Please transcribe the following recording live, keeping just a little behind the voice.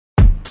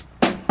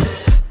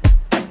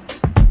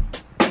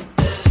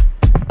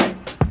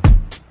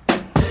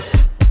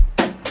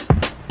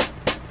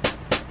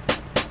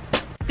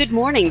Good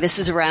morning. This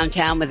is Around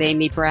Town with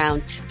Amy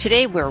Brown.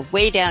 Today we're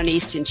way down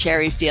east in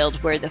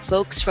Cherryfield where the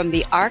folks from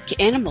the Ark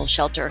Animal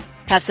Shelter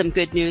have some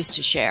good news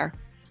to share.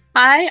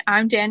 Hi,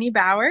 I'm Danny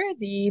Bauer,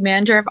 the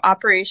manager of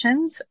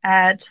operations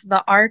at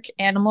the Ark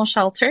Animal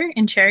Shelter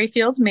in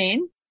Cherryfield,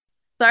 Maine.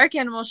 The Ark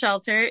Animal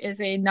Shelter is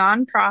a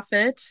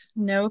nonprofit,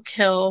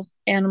 no-kill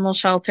animal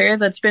shelter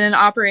that's been in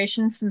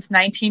operation since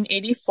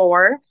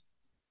 1984.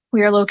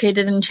 We are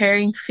located in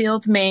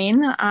Cherryfield,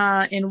 Maine,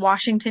 in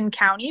Washington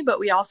County, but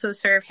we also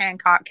serve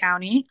Hancock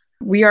County.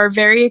 We are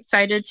very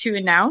excited to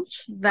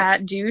announce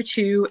that due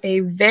to a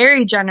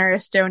very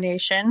generous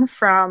donation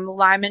from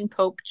Lyman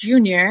Pope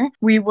Jr.,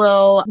 we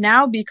will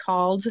now be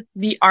called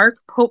the Ark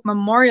Pope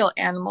Memorial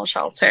Animal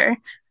Shelter.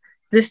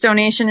 This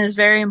donation is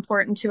very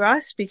important to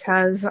us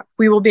because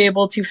we will be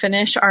able to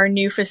finish our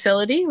new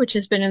facility, which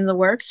has been in the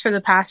works for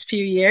the past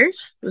few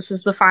years. This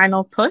is the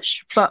final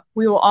push, but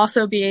we will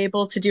also be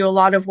able to do a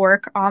lot of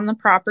work on the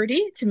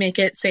property to make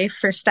it safe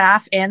for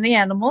staff and the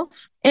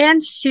animals and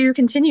to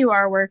continue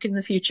our work in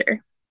the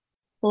future.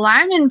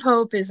 Lyman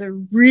Pope is a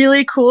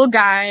really cool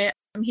guy.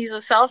 He's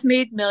a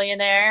self-made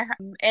millionaire,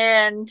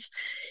 and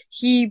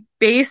he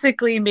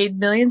basically made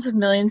millions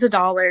of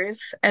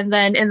dollars. And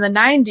then in the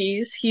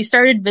 90s, he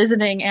started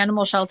visiting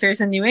animal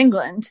shelters in New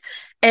England,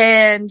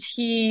 and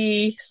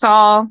he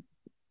saw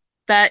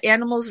that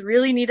animals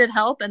really needed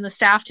help and the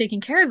staff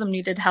taking care of them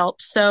needed help.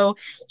 So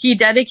he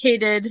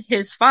dedicated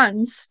his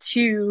funds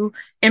to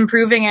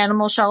improving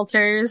animal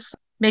shelters,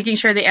 making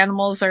sure the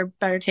animals are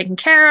better taken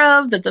care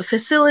of, that the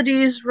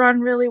facilities run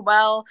really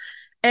well,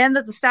 and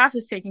that the staff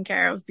is taken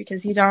care of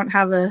because you don't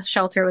have a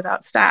shelter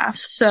without staff.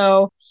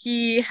 So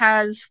he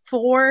has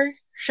 4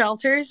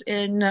 shelters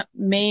in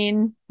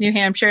Maine, New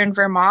Hampshire, and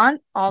Vermont,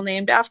 all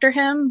named after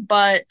him,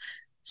 but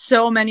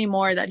so many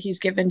more that he's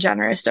given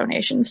generous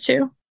donations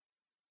to.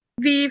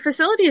 The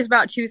facility is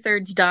about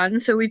 2/3 done,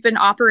 so we've been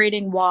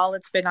operating while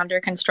it's been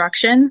under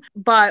construction.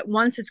 But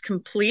once it's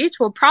complete,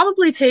 we'll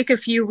probably take a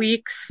few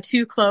weeks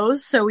to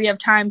close, so we have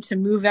time to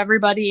move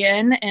everybody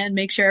in and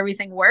make sure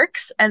everything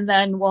works, and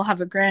then we'll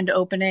have a grand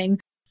opening.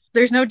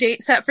 There's no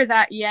date set for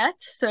that yet,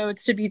 so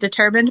it's to be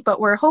determined, but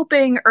we're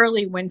hoping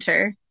early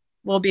winter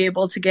we'll be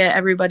able to get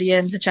everybody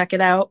in to check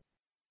it out.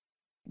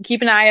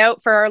 Keep an eye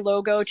out for our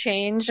logo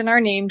change and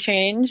our name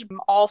change.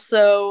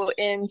 Also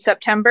in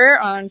September,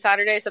 on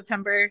Saturday,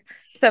 September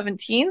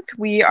 17th,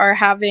 we are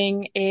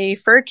having a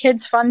Fur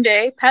Kids Fun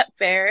Day pet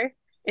fair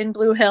in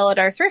Blue Hill at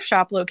our thrift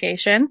shop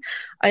location.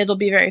 It'll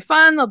be very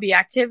fun. There'll be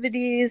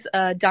activities,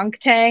 a dunk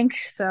tank.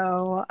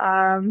 So,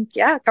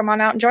 come on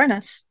out and join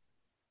us.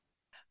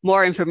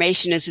 More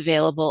information is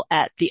available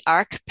at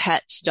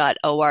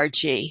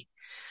thearkpets.org.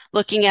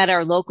 Looking at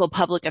our local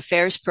public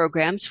affairs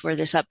programs for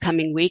this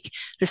upcoming week,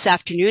 this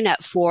afternoon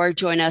at 4,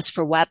 join us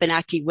for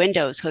Wabanaki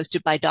Windows,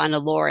 hosted by Donna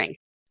Loring.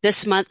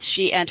 This month,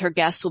 she and her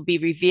guests will be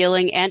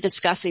revealing and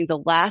discussing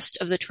the last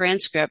of the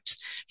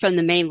transcripts from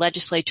the Maine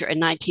legislature in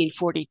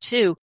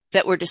 1942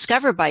 that were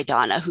discovered by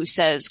Donna, who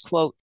says,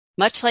 quote,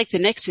 "Much like the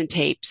Nixon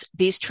tapes,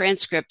 these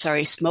transcripts are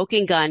a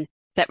smoking gun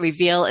that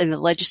reveal in the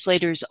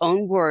legislator's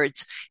own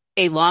words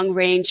a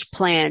long-range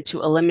plan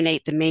to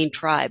eliminate the Maine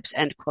tribes,"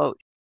 end quote.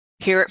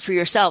 Hear it for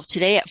yourself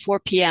today at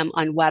 4 p.m.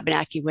 on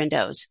Wabanaki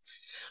Windows.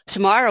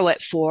 Tomorrow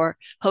at 4,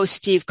 host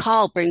Steve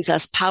Call brings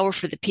us Power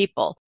for the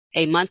People,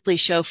 a monthly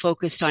show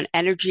focused on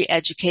energy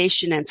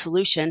education and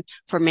solution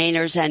for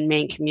Mainers and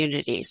Maine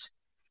communities.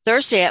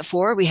 Thursday at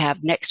 4, we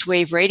have Next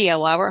Wave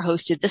Radio Hour,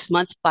 hosted this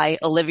month by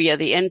Olivia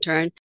the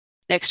intern.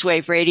 Next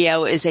Wave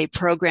Radio is a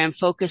program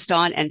focused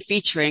on and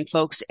featuring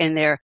folks in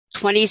their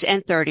 20s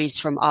and 30s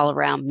from all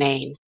around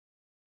Maine.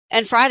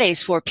 And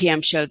Friday's 4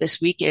 p.m. show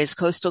this week is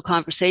Coastal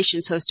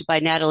Conversations, hosted by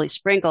Natalie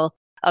Springle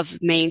of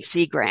Maine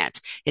Sea Grant,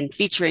 and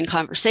featuring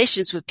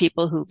conversations with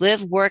people who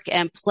live, work,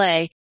 and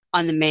play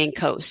on the Maine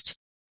coast.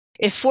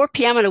 If 4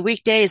 p.m. on a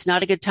weekday is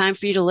not a good time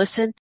for you to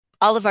listen,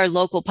 all of our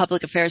local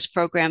public affairs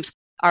programs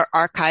are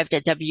archived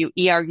at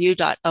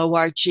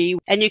weru.org,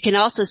 and you can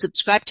also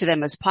subscribe to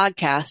them as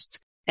podcasts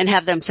and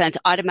have them sent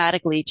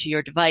automatically to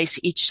your device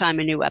each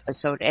time a new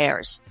episode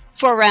airs.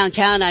 For Around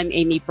Town, I'm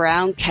Amy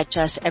Brown. Catch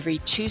us every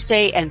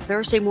Tuesday and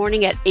Thursday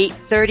morning at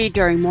 8:30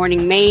 during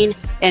Morning Maine.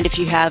 And if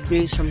you have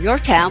news from your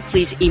town,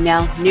 please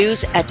email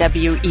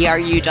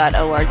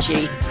news@weru.org.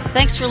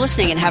 Thanks for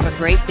listening and have a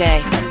great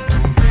day.